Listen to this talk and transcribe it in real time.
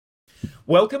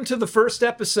Welcome to the first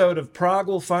episode of Prague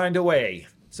Will Find a Way.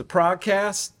 It's a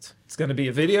progcast, it's going to be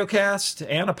a videocast,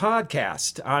 and a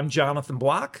podcast. I'm Jonathan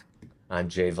Block. I'm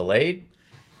Jay Valade.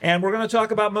 And we're going to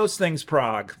talk about most things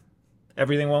Prague.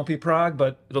 Everything won't be Prague,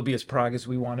 but it'll be as Prague as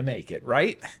we want to make it,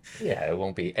 right? Yeah, it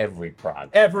won't be every Prague.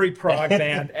 Every Prague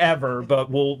band ever, but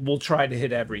we'll try to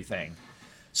hit everything.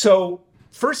 So,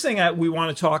 first thing we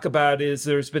want to talk about is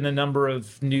there's been a number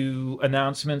of new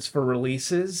announcements for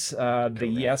releases. The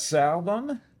Yes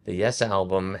album. The Yes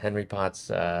album, Henry Potts,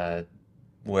 Where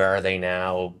Are They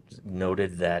Now,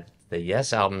 noted that the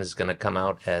Yes album is going to come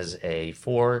out as a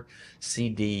 4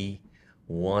 CD,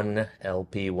 1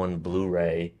 LP, 1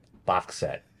 Blu-ray box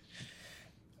set.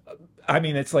 I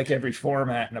mean, it's like every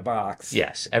format in a box.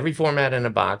 Yes, every format in a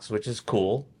box, which is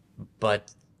cool,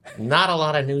 but not a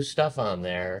lot of new stuff on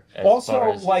there.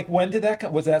 Also, like, when did that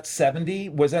come? Was that 70?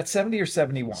 Was that 70 or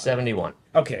 71? 71.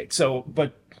 Okay, so,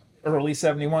 but early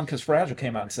 71, because Fragile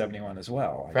came out in 71 as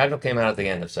well. Fragile came out at the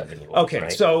end of 71. Okay,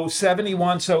 right? So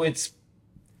 71, so it's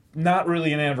not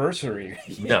really an anniversary.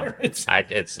 No, it's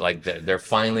like they're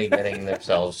finally getting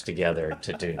themselves together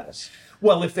to do this.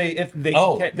 Well, if they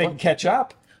can catch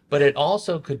up. But it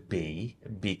also could be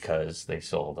because they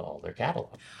sold all their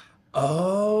catalog.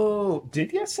 Oh,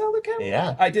 did Yes sell the catalog?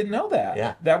 Yeah. I didn't know that.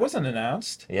 Yeah. That wasn't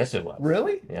announced. Yes, it was.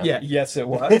 Really? Yeah. Yes, it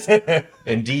was.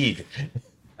 Indeed.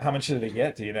 How much did they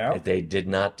get? Do you know? They did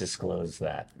not disclose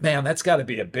that. Man, that's got to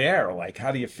be a bear. Like,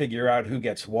 how do you figure out who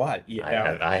gets what? You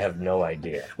know? I have no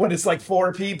idea. When it's like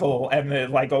 4 people and they're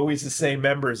like always the same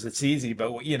members, it's easy.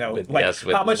 But, you know,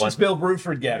 how much is Bill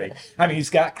Bruford getting? I mean,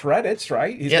 he's got credits,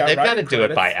 right? They've got to do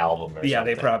it by album or something. Yeah,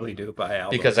 they probably do it by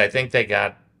album. Because I think they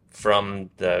got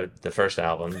from the first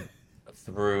album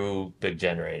through Big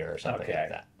Generator or something like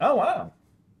that. Oh, wow.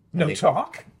 No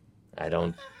talk? I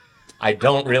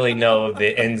don't really know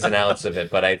the ins and outs of it,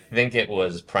 but I think it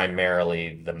was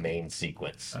primarily the main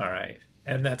sequence. All right.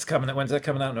 And that's coming out, when's that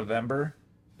coming out? November?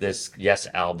 This Yes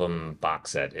album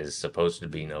box set is supposed to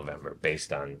be November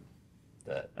based on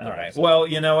the all right. website. Well,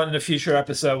 you know, in a future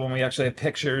episode when we actually have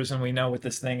pictures and we know what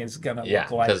this thing is going to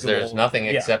look like. Because there's nothing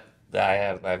except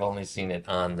that I've only seen it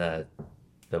on the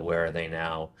Where Are They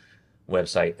Now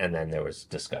website, and then there was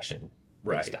discussion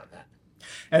based on that.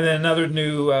 And then another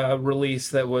new release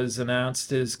that was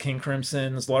announced is King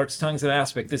Crimson's Lark's Tongues and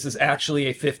Aspic. This is actually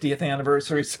a 50th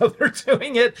anniversary, so they're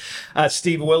doing it.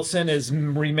 Steve Wilson is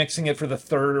remixing it for the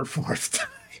 3rd or 4th time.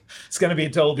 It's going to be a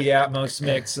Dolby Atmos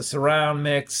mix, a surround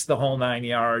mix, the whole 9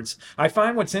 yards. I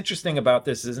find what's interesting about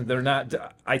this is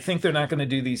I think they're not going to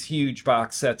do these huge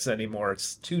box sets anymore.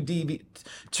 It's 2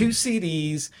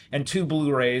 CDs and 2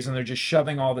 Blu-rays, and they're just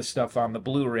shoving all the stuff on the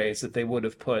Blu-rays that they would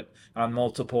have put on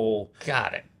multiple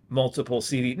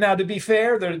CD. Now, to be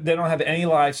fair, they don't have any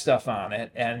live stuff on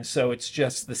it, and so it's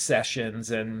just the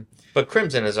sessions. But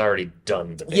Crimson has already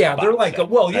done the big they're like, set,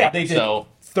 right? They did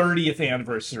 30th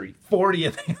anniversary,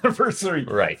 40th anniversary,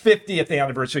 right, 50th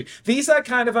anniversary. These I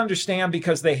kind of understand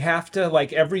because they have to,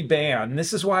 like every band, and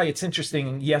this is why it's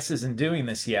interesting Yes isn't doing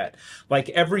this yet. Like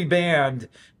every band,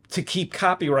 to keep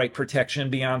copyright protection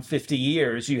beyond 50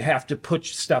 years, you have to put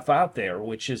stuff out there,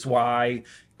 which is why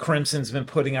Crimson's been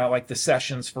putting out like the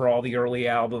sessions for all the early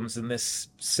albums, and this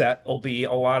set will be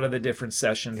a lot of the different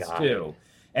sessions too.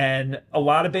 And a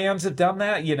lot of bands have done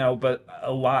that, you know, but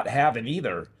a lot haven't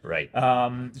either. Right.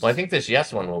 Well, I think this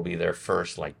Yes one will be their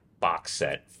first like box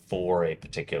set for a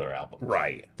particular album.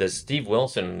 Right. The Steve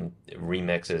Wilson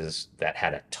remixes that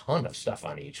had a ton of stuff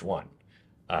on each one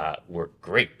were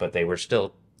great, but they were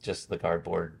still just the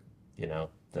cardboard, you know.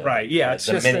 It's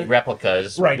the just mini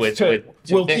replicas. Right. Will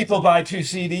things. People buy 2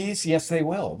 CDs? Yes, they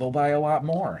will. They'll buy a lot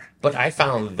more. But I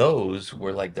found those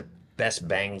were like the best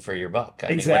bang for your buck.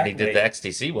 I mean, when they did the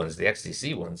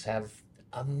XTC ones have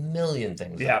a million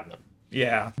things on them.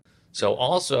 Yeah. So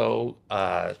also,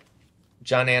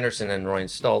 John Anderson and Roy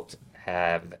Stolt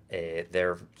have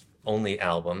their only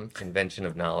album, Invention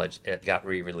of Knowledge. It got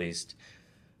re-released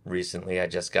recently. I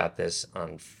just got this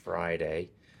on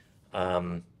Friday.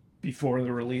 Before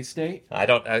the release date?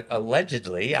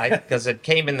 Allegedly, because it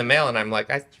came in the mail, and I'm like,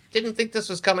 I didn't think this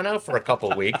was coming out for a couple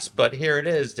weeks, but here it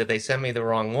is. Did they send me the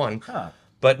wrong one? Huh.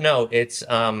 But no, it's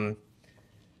I've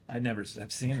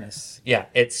seen this. Yeah,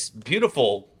 it's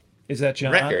beautiful. Is that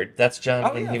John? Record. That's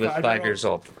John when he was 5 years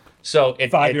old. So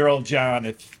 5-year-old John.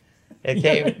 It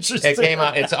came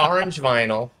out. It's orange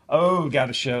vinyl. Oh, got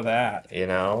to show that. You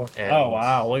know. And, oh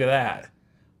wow, look at that.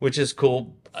 Which is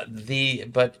cool.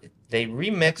 But they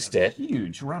remixed it.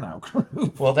 Huge run out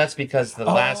group. Well, that's because the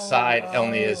last side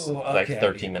only is like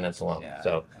 13 minutes long. Yeah.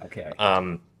 So okay.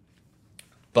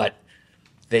 But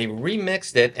They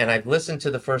remixed it, and I've listened to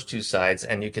the first two sides,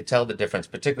 and you could tell the difference,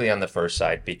 particularly on the first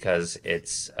side, because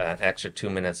it's an extra 2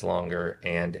 minutes longer.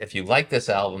 And if you like this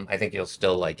album, I think you'll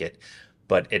still like it,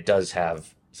 but it does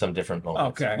have some different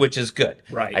moments, which is good.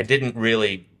 Right. I didn't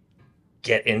really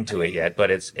get into it yet,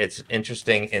 but it's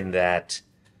interesting in that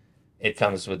it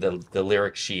comes with the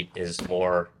lyric sheet is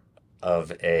more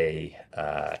of a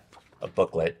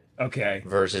booklet,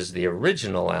 versus the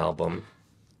original album,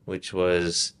 which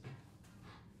was.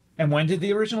 And when did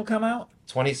the original come out?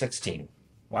 2016.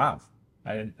 Wow.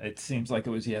 It seems like it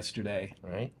was yesterday.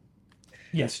 Right?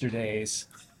 Yesterdays.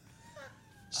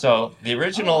 So the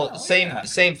original, same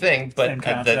thing, but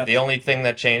the only thing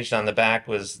that changed on the back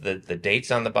was the dates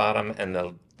on the bottom and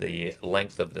the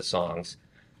length of the songs.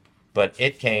 But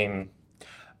it came...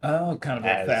 Oh, kind of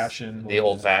old-fashioned. The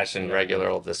old-fashioned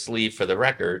regular, the sleeve for the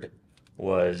record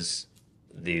was...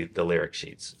 the lyric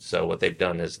sheets. So what they've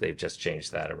done is they've just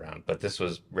changed that around. But this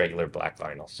was regular black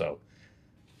vinyl. So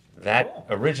that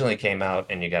originally came out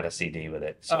and you got a CD with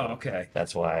it. So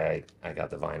that's why I got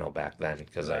the vinyl back then,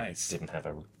 because I didn't have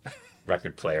a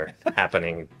record player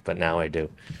happening, but now I do.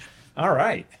 All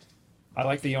right. I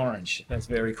like the orange. That's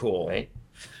very cool. Right?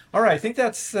 All right. I think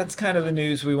that's kind of the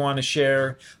news we want to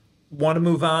share. Want to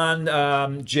move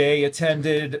on? Jay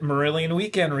attended Marillion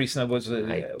Weekend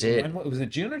recently. I did. Was it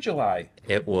June or July?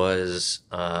 It was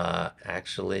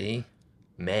actually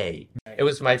May. It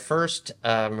was my first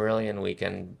Marillion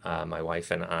Weekend. My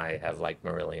wife and I have liked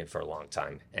Marillion for a long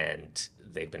time, and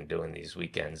they've been doing these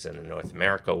weekends, and the North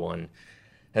America one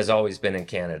has always been in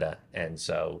Canada. And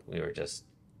so we were just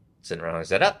sitting around and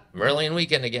said, Marillion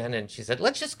Weekend again. And she said,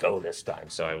 let's just go this time.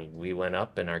 So we went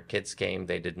up and our kids came.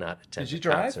 They did not attend Did you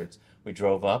drive? Concerts. We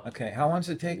drove up. Okay. How long does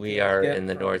it take? We are in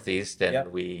the Northeast,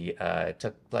 and we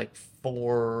took like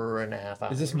 4.5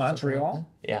 hours. Is this Montreal?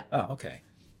 Yeah. Oh, okay.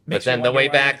 But then the way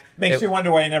back... Makes you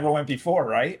wonder why you never went before,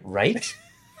 right? Right?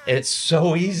 It's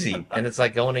so easy. And it's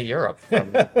like going to Europe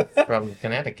from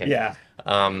Connecticut. Yeah.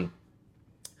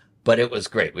 But it was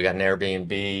great. We got an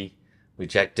Airbnb. We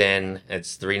checked in.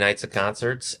 It's 3 nights of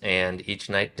concerts, and each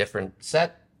night different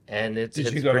set. And it's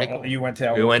you go pretty to, cool. You went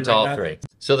to We went to all 3.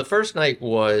 So the first night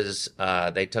was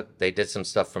they did some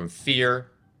stuff from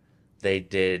Fear. They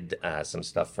did some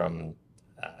stuff from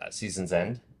Season's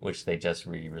End, which they just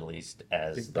re-released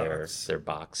as their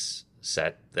box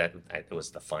set. That it was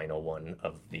the final one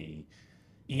of the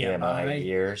EMI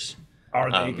years. Are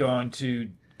they going to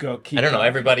go keep? I don't know.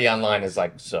 Everybody online is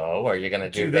like, so are you going to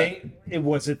do that?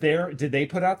 Was it there? Did they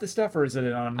put out the stuff, or is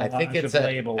it on? I think it's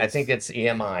labels? I think it's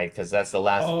EMI, because that's the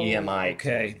last EMI.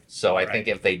 Okay. So I think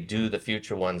if they do the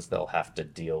future ones, they'll have to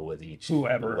deal with each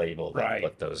label that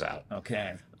put those out.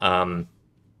 Okay.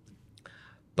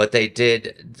 But they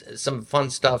did some fun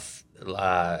stuff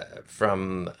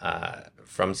from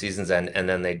Season's End, and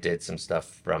then they did some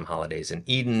stuff from Holidays in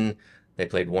Eden. They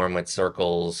played Warm Wet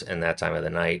Circles in that time of the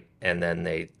night, and then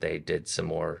they did some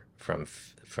more from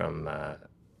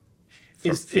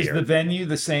Is the venue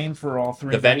the same for all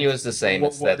 3? The venue is the same.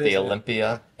 It's at the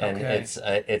Olympia, and it's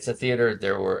a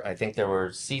theater. I think there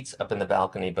were seats up in the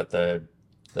balcony, but the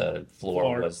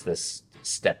floor was this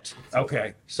stepped floor.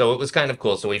 Okay. So it was kind of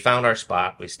cool. So we found our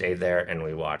spot, we stayed there, and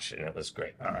we watched, and it was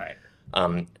great. All right.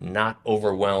 Not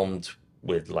overwhelmed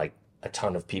with like a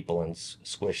ton of people and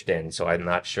squished in. So I'm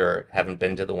not sure. Haven't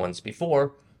been to the ones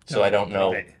before. So I don't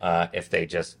know if they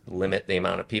just limit the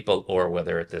amount of people or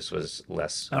whether this was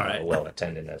less well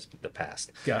attended as the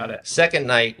past. Got it. Second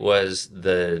night was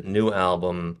the new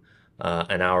album,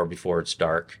 An Hour Before It's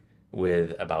Dark,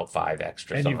 with about 5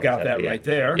 extra songs. And you've got that right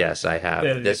there. Yes, I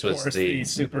have. This was the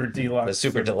super deluxe. The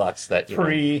super deluxe that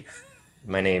pre.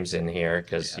 My name's in here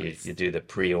because you do the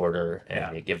pre-order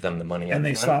and you give them the money. And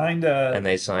they signed. And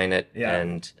they sign it,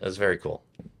 and it was very cool.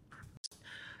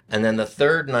 And then the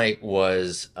third night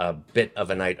was a bit of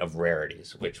a night of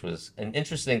rarities, which was an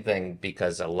interesting thing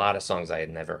because a lot of songs I had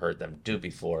never heard them do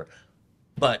before,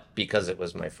 but because it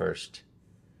was my first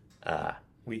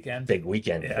big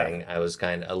weekend thing, I was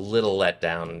kind of a little let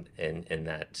down in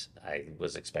that I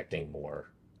was expecting more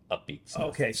upbeat stuff.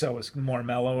 Okay, so it was more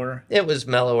mellower. It was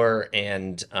mellower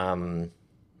and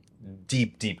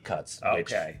deep cuts.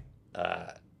 Okay. Which,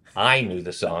 I knew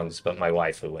the songs, but my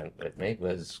wife, who went with me,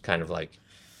 was kind of like,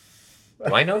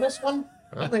 do I know this one?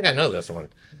 I don't think I know this one.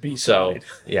 B-side. So,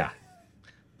 yeah.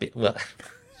 Well,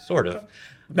 sort of.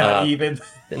 Not even.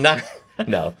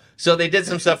 No. So they did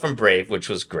some stuff from Brave, which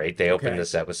was great. They opened the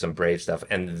set with some Brave stuff.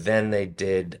 And then they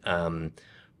did Born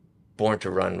Born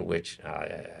to Run, which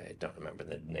I don't remember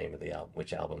the name of the album,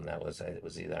 which album that was. It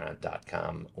was either on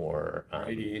 .com or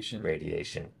Radiation.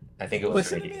 I think it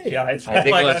was Radiation. Yeah, I think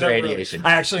it was Radiation.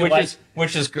 I actually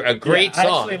which is a great song. I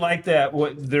actually like that.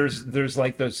 There's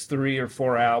like those 3 or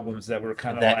 4 albums that were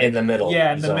kind of like in the middle.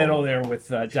 Yeah, in the middle there with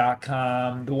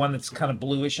 .com. The one that's kind of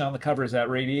bluish on the cover, is that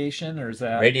Radiation, or is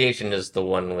that Radiation? Is the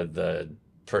one with the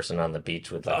person on the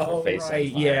beach with her face on fire.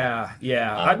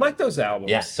 Yeah. I like those albums.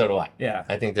 Yeah, so do I. Yeah.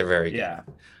 I think they're very good. Yeah.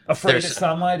 Afraid of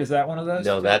Sunlight, is that one of those?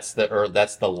 No, that's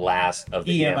the last of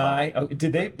the EMI. Oh,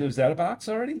 was that a box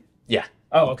already? Yeah.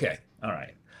 Oh, okay. All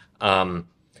right.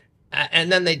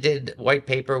 And then they did White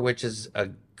Paper, which is a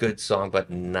good song, but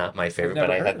not my favorite. I've never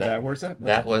but I heard had of that. That. Where's that?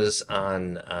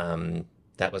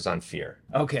 That was on Fear.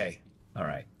 Okay. All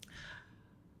right.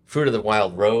 Fruit of the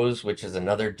Wild Rose, which is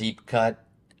another deep cut.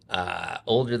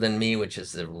 Older Than Me, which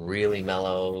is the really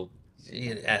mellow.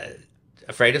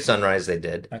 Afraid of Sunrise they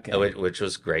did, which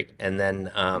was great. And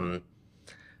then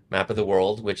Map of the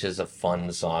World, which is a fun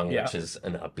song, which is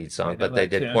an upbeat song. But they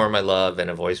did Pour My Love and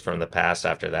A Voice from the Past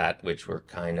after that, which were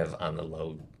kind of on the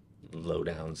low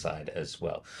down side as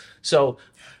well. So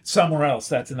Somewhere Else,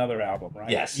 that's another album, right?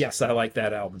 Yes, I like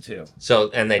that album too. So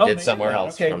and they did Somewhere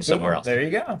Else from Somewhere Else. There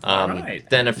you go. All right.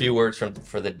 Then A Few Words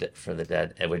for the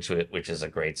Dead, which is a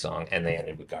great song, and they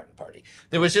ended with Garden Party.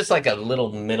 There was just like a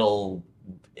little middle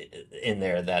in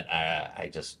there that I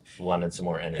just wanted some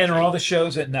more energy. And are all the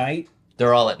shows at night?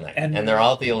 They're all at night, and they're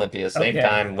all at the Olympia, same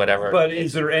time, whatever. But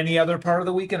is there any other part of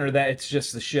the weekend, or that it's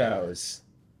just the shows?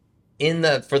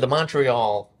 For the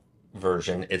Montreal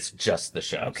version, it's just the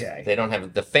shows. Okay. They don't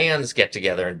have the fans get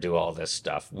together and do all this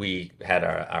stuff. We had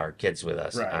our kids with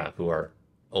us, who are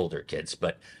older kids,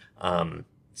 but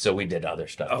so we did other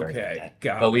stuff during the day.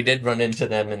 But we did run into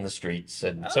them in the streets,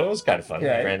 and so it was kind of fun.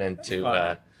 Okay. We ran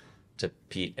into to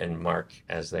Pete and Mark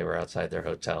as they were outside their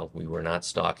hotel. We were not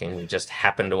stalking. We just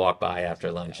happened to walk by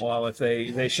after lunch. Well, if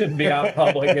they shouldn't be out in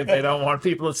public if they don't want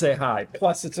people to say hi.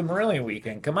 Plus, it's a Marillion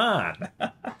Weekend. Come on.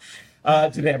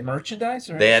 Do they have merchandise?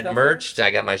 They had merch. There?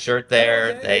 I got my shirt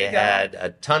there. They had a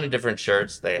ton of different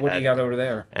shirts. What do you got over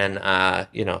there? And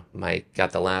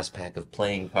got the last pack of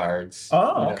playing cards.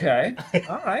 Oh, okay.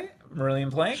 All right.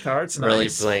 Marillion playing cards. Nice.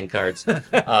 Marillion playing cards.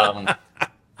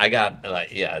 I got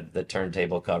the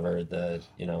turntable cover. The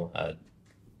I don't know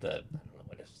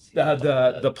what it is.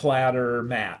 The platter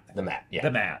mat. The mat. Yeah. The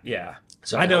mat. Yeah.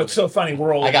 So I know it's so funny.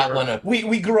 We're older. I got one of.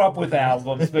 We grew up with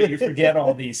albums, but you forget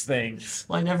all these things.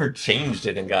 Well, I never changed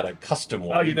it and got a custom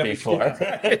one before.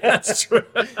 That's true.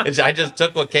 I just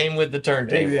took what came with the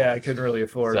turntable. Yeah, I couldn't really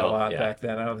afford a lot back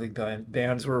then. I don't think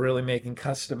bands were really making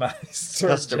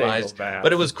customized mats.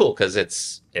 But it was cool because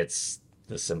it's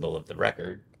the symbol of the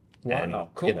record. Wow, and,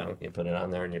 cool. You put it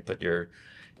on there and you put your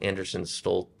Anderson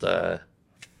Stolt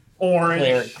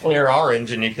orange, clear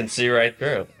orange, and you can see right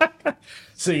through.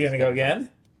 So you gonna go again?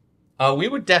 We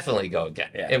would definitely go again.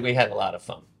 Yeah. And we had a lot of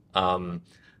fun.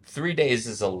 3 days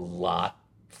is a lot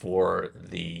for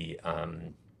the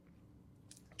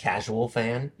casual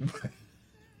fan.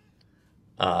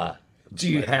 Do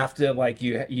you have to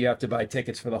you have to buy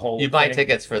tickets for the whole thing? You buy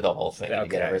tickets for the whole thing. Okay. You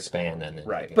get a wristband and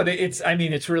right. But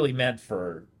it's really meant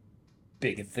for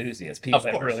big enthusiasts, people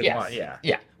that really want.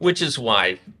 Yeah. Which is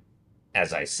why,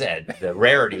 as I said, the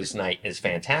Rarities night is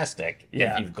fantastic.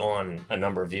 Yeah. If you've gone a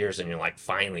number of years and you're like,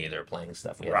 finally they're playing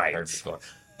stuff we haven't heard before.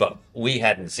 But we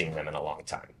hadn't seen them in a long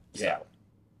time. So.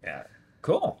 Yeah.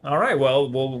 Cool. All right. Well,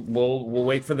 we'll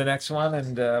wait for the next one,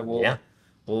 and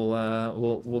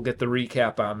we'll get the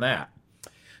recap on that.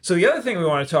 So the other thing we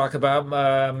want to talk about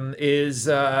is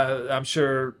I'm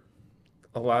sure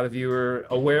a lot of you are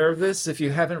aware of this. If you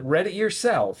haven't read it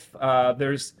yourself,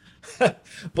 there's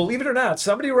believe it or not,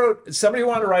 somebody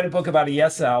wanted to write a book about a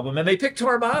Yes album, and they picked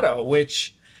Tormato,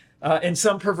 which in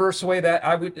some perverse way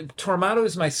Tormato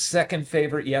is my second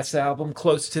favorite Yes album,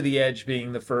 Close to the Edge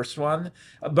being the first one.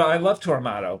 But I love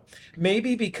Tormato.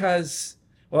 Maybe because,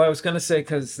 well, I was going to say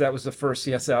because that was the first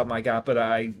Yes album I got, but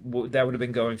that would have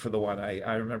been Going for the One.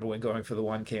 I remember when Going for the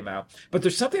One came out. But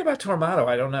there's something about Tormato,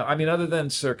 I don't know. I mean, other than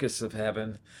Circus of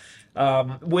Heaven,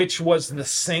 which was the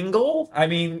single. I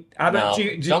mean,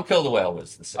 Don't Kill the Whale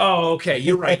was the single. Oh, okay.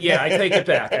 You're right. Yeah, I take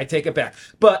it back.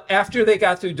 But after they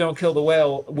got through Don't Kill the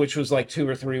Whale, which was like 2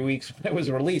 or 3 weeks when it was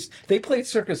released, they played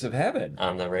Circus of Heaven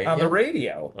on the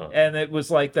radio. Oh. And it was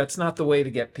like, that's not the way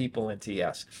to get people into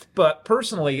Yes. But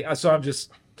personally, so I'm just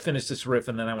finish this riff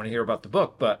and then I want to hear about the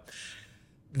book. But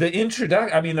the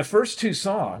introduction, I mean, the first 2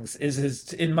 songs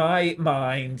in my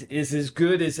mind, is as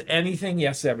good as anything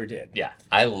Yes ever did. Yeah,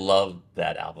 I loved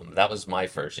that album. That was my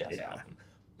first Yes album.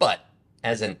 But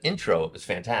as an intro, it was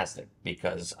fantastic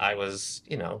because I was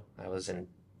in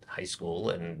high school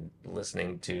and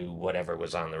listening to whatever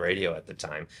was on the radio at the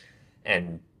time.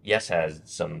 And Yes has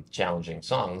some challenging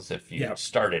songs if you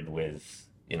started with,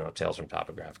 Tales from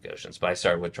Topographic Oceans. But I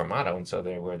started with Tormato, and so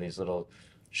there were these little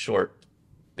short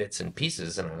bits and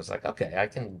pieces, and I was like, okay, I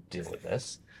can deal with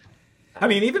this. I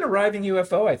mean, even Arriving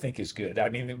UFO, I think, is good. I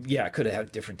mean, yeah, it could have had a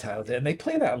different title. And they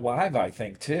play that live, I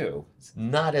think, too.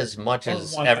 Not as much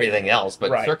as everything else,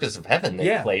 but Circus of Heaven,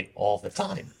 they played all the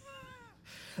time.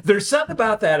 There's something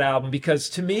about that album, because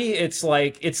to me, it's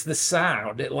like, it's the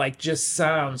sound. It like just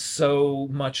sounds so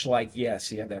much like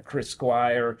Yes. You have that Chris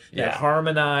Squire, that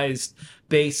harmonized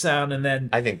bass sound, and then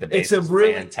I think the bass is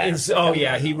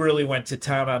fantastic. He really went to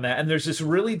town on that. And there's this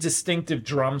really distinctive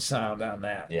drum sound on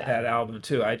that album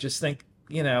too. I just think,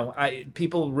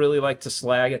 people really like to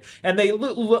slag it, and they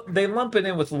lump it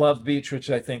in with Love Beach, which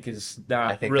I think is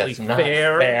not really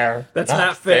fair. That's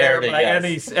not fair by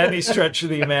any stretch of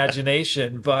the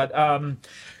imagination. But I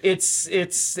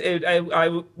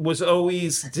was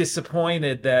always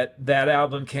disappointed that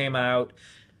album came out.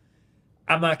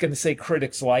 I'm not going to say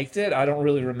critics liked it. I don't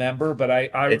really remember, but I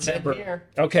remember. Here.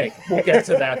 Okay, we'll get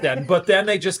to that then. But then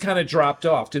they just kind of dropped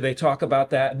off. Do they talk about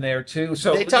that in there too?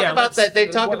 So they talk about that. They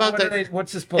talk about that.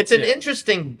 What's this book? It's an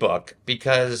interesting book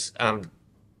because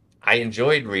I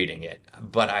enjoyed reading it,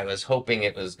 but I was hoping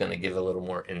it was going to give a little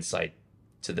more insight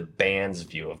to the band's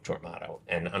view of Tormato,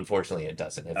 and unfortunately, it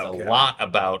doesn't. It's a lot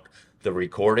about the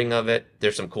recording of it.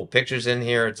 There's some cool pictures in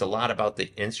here. It's a lot about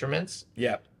the instruments.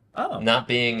 Yeah. Oh. Not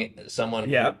being someone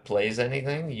who plays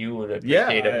anything, you would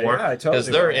appreciate it more because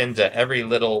they're into every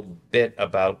little bit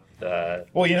about the.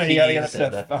 Well, you gotta get up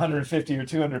to 150 or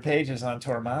 200 pages on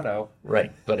Tormato,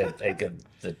 right? But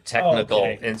the technical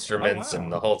instruments and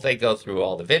the whole they go through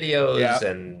all the videos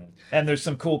and there's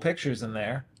some cool pictures in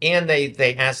there. And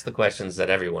they ask the questions that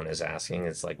everyone is asking.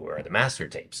 It's like, where are the master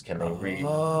tapes? Can they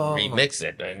remix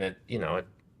it? And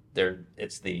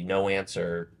it's the no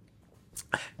answer.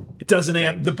 It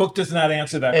doesn't. The book does not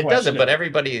answer that question. It doesn't, but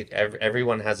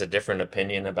everyone has a different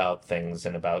opinion about things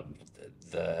and about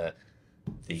the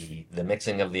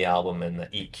mixing of the album and the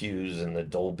EQs and the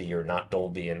Dolby or not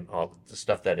Dolby and all the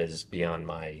stuff that is beyond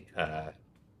my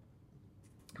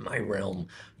realm.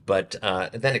 But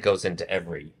then it goes into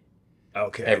every.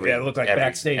 Okay. It looked like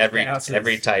backstage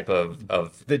every type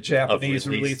of the Japanese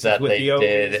releases that with they the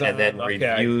did, and then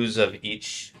reviews of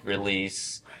each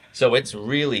release. So it's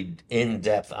really in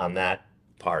depth on that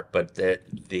part, but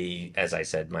the as I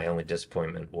said, my only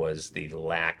disappointment was the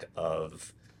lack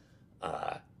of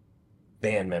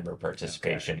band member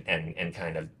participation and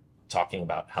kind of talking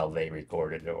about how they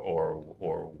recorded or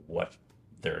what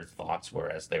their thoughts were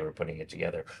as they were putting it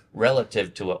together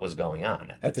relative to what was going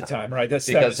on at the time, right? That's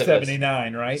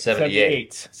 79, right?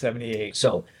 78.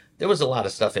 So there was a lot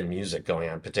of stuff in music going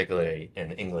on, particularly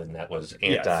in England, that was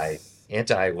anti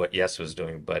what Yes was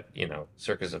doing, but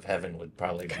Circus of Heaven would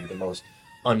probably be the most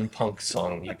unpunk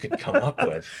song you could come up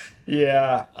with.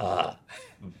 Yeah.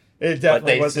 It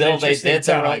definitely was an interesting they did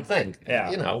time. the right thing.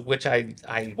 Yeah. Which I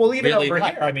well, even really over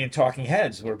liked. here, I mean, Talking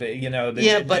Heads were big,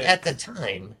 but at the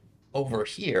time, over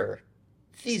here,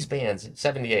 these bands,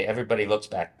 78, everybody looks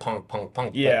back, punk.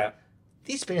 Yeah. But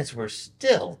these bands were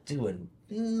still doing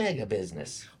mega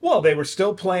business. Well, they were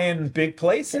still playing big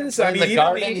places. I mean, the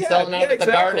Garden, selling out the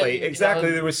Garden.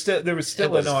 Exactly. There was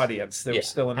still an audience. There was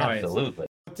still an audience. Absolutely.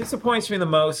 What disappoints me the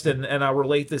most, and I'll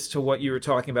relate this to what you were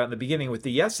talking about in the beginning with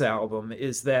the Yes album,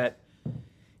 is that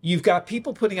you've got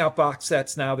people putting out box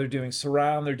sets now. They're doing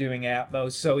surround, they're doing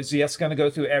Atmos. So is Yes going to go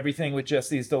through everything with just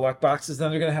these deluxe boxes?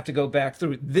 Then they're going to have to go back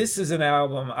through. This is an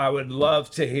album I would love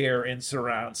to hear in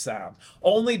surround sound,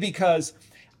 only because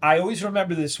I always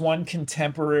remember this one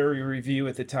contemporary review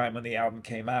at the time when the album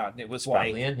came out, and it was like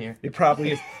probably in here. It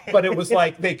probably is, but it was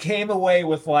like they came away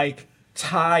with like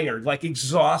tired, like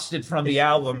exhausted from the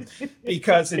album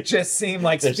because it just seemed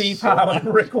like Steve Howe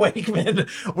and Rick Wakeman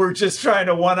were just trying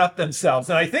to one up themselves.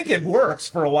 And I think it works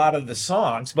for a lot of the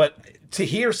songs, but to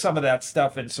hear some of that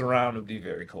stuff in surround would be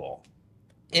very cool.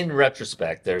 In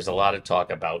retrospect, there's a lot of talk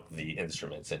about the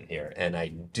instruments in here, and I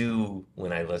do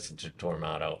when I listen to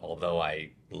Tormato, although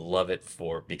I love it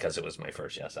because it was my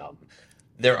first Yes album.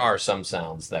 There are some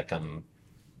sounds that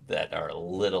are a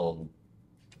little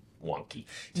wonky.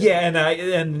 Yeah, and I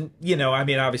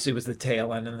mean, obviously it was the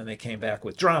tail end, and then they came back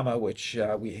with Drama, which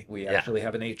we actually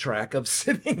have an 8-track of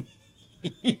sitting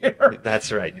here.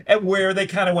 That's right. And where they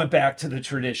kind of went back to the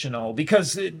traditional,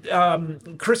 because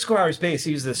Chris Squire's bass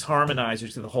used this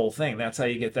harmonizer to the whole thing. That's how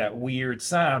you get that weird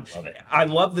sound. Love it. I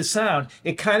love the sound.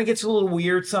 It kind of gets a little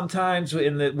weird sometimes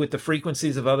with the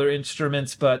frequencies of other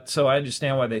instruments, but so I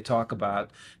understand why they talk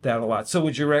about that a lot. So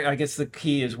would you? I guess the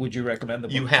key is, would you recommend the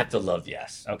book? You have to love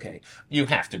Yes. Okay. You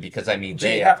have to, because I mean, Do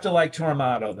you have to like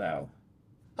Tormato though?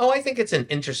 Oh, I think it's an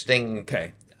interesting.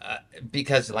 Okay.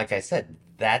 Because, like I said,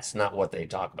 that's not what they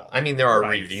talk about. I mean, there are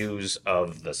reviews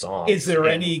of the song. Is there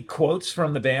any quotes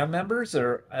from the band members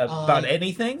or about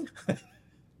anything?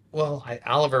 Well,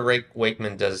 Oliver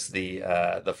Wakeman does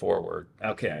the foreword.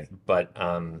 Okay. But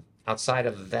outside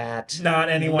of that, not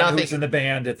anyone who's in the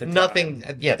band at the time. Nothing.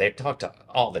 Yeah, they talk to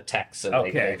all the techs,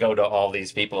 and they go to all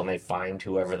these people, and they find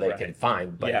whoever they can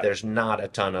find. But there's not a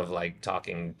ton of like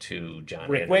talking to John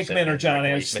Rick Anderson Wakeman or John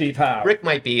Anderson, Steve Howe. Rick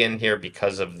might be in here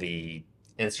because of the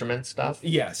instrument stuff.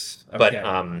 Yes, but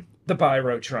the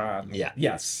Byrotron. Yeah.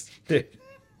 Yes.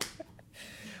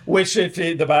 Which, if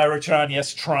the Byrotron,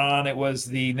 yes, Tron, it was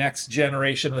the next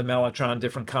generation of the Mellotron,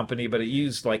 different company, but it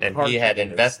used like. And he had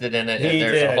invested in it, and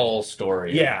there's a whole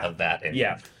story of that.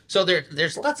 So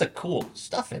there's lots of cool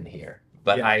stuff in here,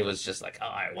 but I was just like, oh,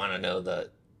 I want to know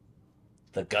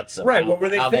the guts of what were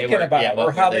they thinking about,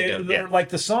 or how they're like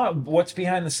the song, what's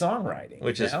behind the songwriting,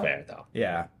 which is fair though.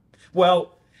 Yeah,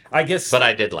 well. I guess, but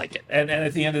I did like it. And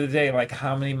at the end of the day, like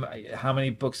how many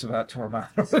books about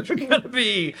Tormato are going to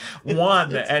be?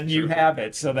 One, and you have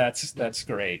it, so that's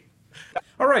great.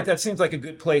 All right, that seems like a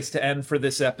good place to end for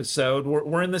this episode.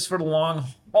 We're in this for the long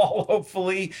haul.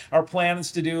 Hopefully, our plan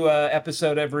is to do an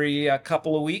episode every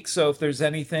couple of weeks. So if there's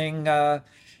anything,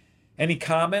 any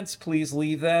comments, please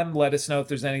leave them. Let us know if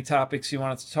there's any topics you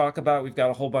want us to talk about. We've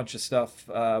got a whole bunch of stuff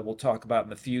we'll talk about in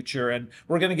the future, and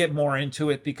we're going to get more into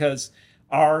it because.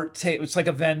 It's like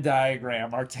a Venn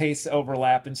diagram. Our tastes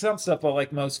overlap in some stuff, but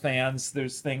like most fans,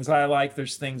 there's things I like,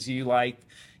 there's things you like,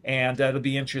 and it'll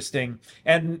be interesting.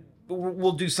 And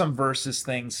we'll do some versus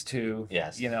things too.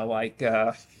 Yes. Like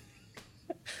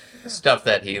stuff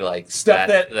that he likes, stuff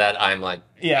that I'm like,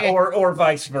 or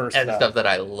vice versa, and stuff that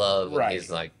I love, and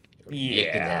he's like. You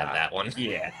can have that one.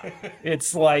 Yeah.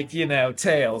 It's like,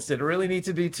 Tales. Did it really need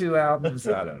to be 2 albums?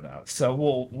 I don't know. So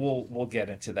we'll get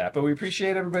into that. But we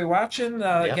appreciate everybody watching.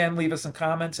 Again, leave us some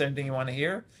comments, anything you want to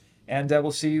hear. And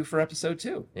we'll see you for episode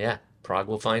 2. Yeah. Prague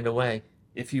will find a way.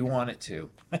 If you want it to.